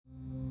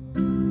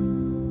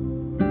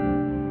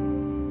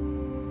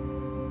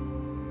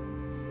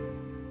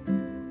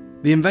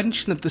The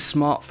invention of the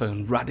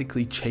smartphone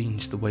radically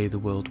changed the way the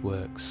world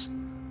works.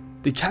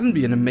 They can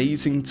be an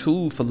amazing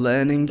tool for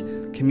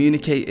learning,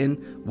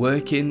 communicating,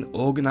 working,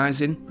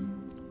 organising,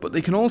 but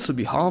they can also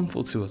be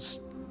harmful to us,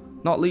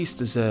 not least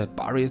as a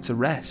barrier to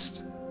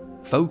rest,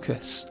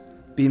 focus,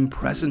 being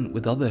present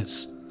with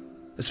others.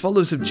 As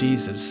followers of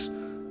Jesus,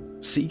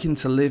 seeking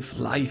to live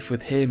life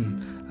with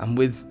Him and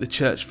with the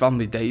church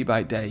family day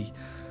by day,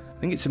 I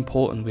think it's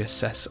important we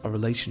assess our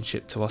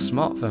relationship to our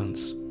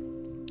smartphones.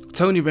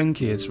 Tony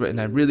Reinke has written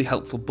a really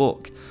helpful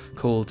book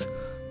called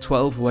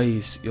 12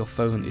 Ways Your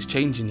Phone is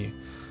Changing You,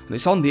 and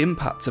it's on the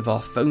impact of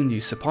our phone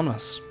use upon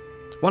us.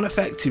 One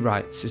effect, he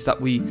writes, is that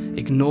we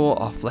ignore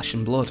our flesh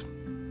and blood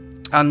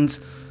and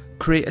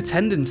create a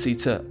tendency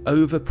to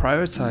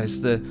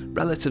over-prioritise the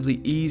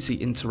relatively easy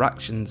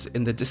interactions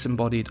in the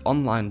disembodied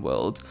online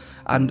world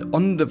and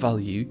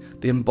undervalue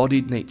the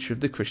embodied nature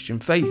of the Christian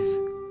faith.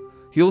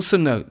 He also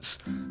notes,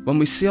 when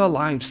we see our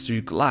lives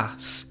through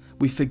glass,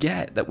 we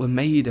forget that we're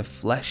made of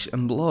flesh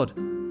and blood.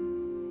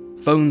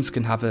 Phones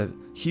can have a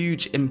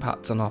huge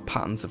impact on our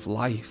patterns of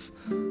life,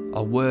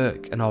 our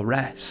work and our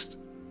rest.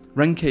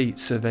 Reinke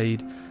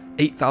surveyed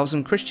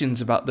 8,000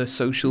 Christians about their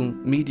social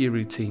media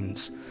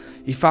routines.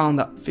 He found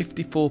that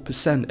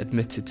 54%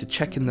 admitted to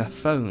checking their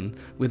phone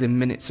within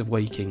minutes of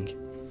waking.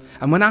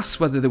 And when asked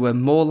whether they were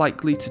more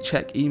likely to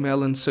check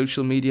email and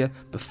social media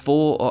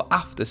before or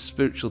after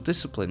spiritual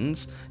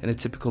disciplines in a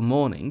typical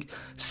morning,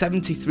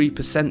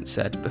 73%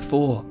 said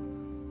before.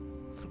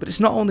 But it's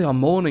not only our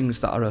mornings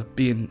that are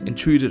being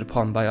intruded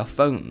upon by our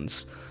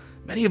phones.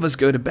 Many of us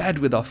go to bed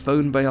with our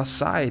phone by our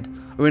side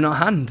or in our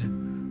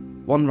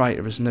hand. One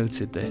writer has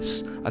noted this,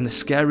 and the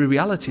scary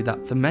reality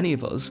that for many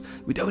of us,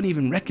 we don't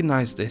even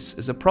recognise this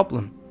as a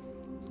problem.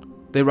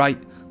 They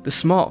write, the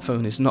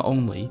smartphone is not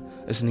only,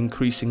 as an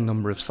increasing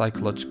number of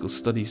psychological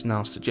studies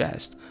now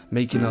suggest,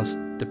 making us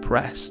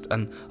depressed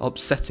and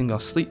upsetting our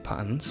sleep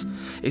patterns,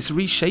 it's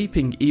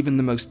reshaping even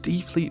the most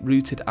deeply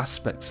rooted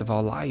aspects of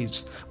our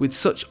lives with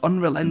such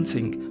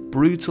unrelenting,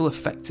 brutal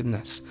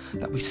effectiveness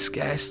that we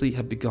scarcely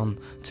have begun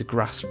to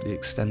grasp the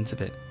extent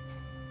of it.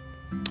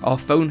 Our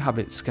phone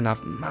habits can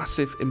have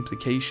massive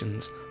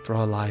implications for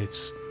our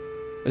lives.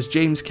 As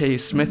James K.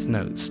 Smith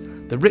notes,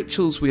 the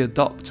rituals we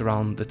adopt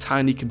around the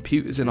tiny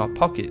computers in our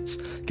pockets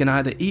can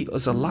either eat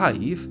us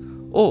alive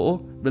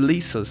or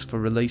release us for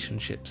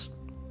relationships.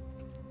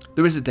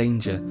 There is a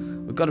danger,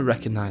 we've got to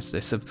recognise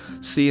this, of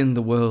seeing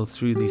the world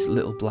through these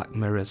little black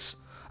mirrors,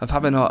 of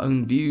having our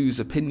own views,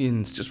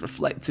 opinions just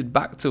reflected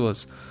back to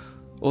us,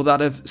 or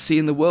that of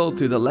seeing the world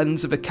through the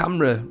lens of a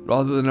camera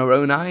rather than our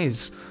own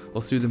eyes,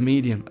 or through the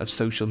medium of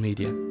social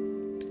media.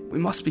 We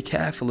must be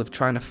careful of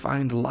trying to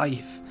find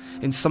life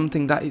in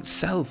something that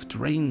itself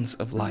drains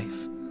of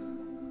life.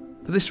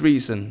 For this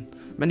reason,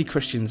 many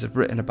Christians have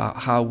written about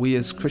how we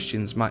as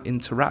Christians might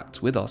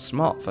interact with our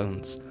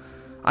smartphones.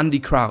 Andy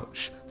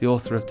Crouch, the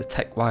author of The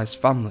TechWise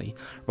Family,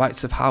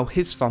 writes of how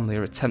his family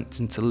are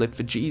attempting to live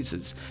for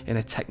Jesus in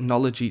a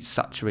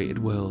technology-saturated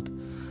world.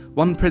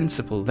 One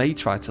principle they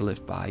try to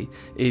live by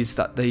is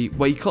that they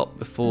wake up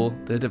before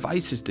their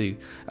devices do,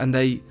 and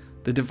the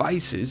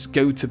devices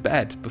go to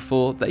bed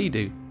before they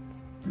do.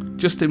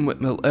 Justin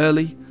Whitmell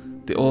Earley,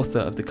 the author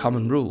of The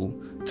Common Rule,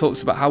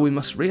 talks about how we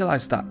must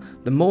realise that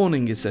the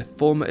morning is a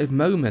formative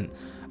moment,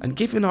 and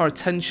giving our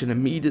attention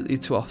immediately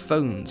to our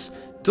phones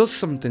does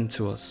something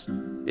to us.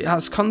 It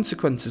has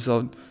consequences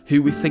on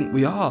who we think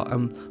we are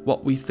and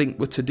what we think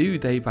we're to do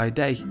day by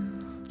day.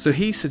 So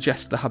he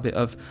suggests the habit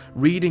of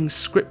reading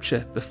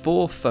scripture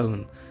before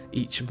phone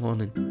each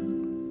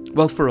morning.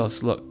 Well, for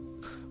us, look,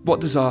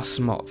 what does our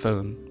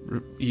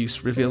smartphone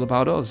use reveal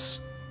about us?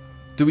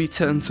 Do we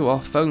turn to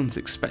our phones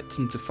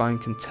expecting to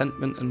find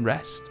contentment and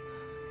rest?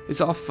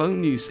 Is our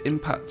phone use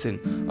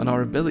impacting on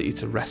our ability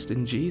to rest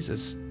in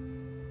Jesus?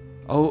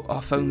 Are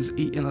our phones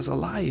eating us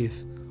alive?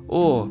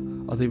 Or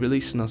are they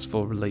releasing us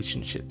for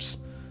relationships,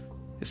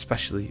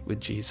 especially with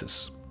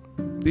Jesus?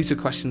 These are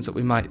questions that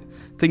we might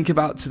think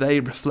about today,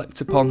 reflect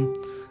upon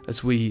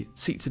as we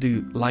seek to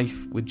do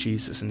life with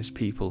Jesus and His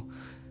people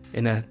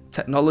in a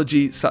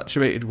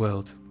technology-saturated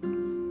world.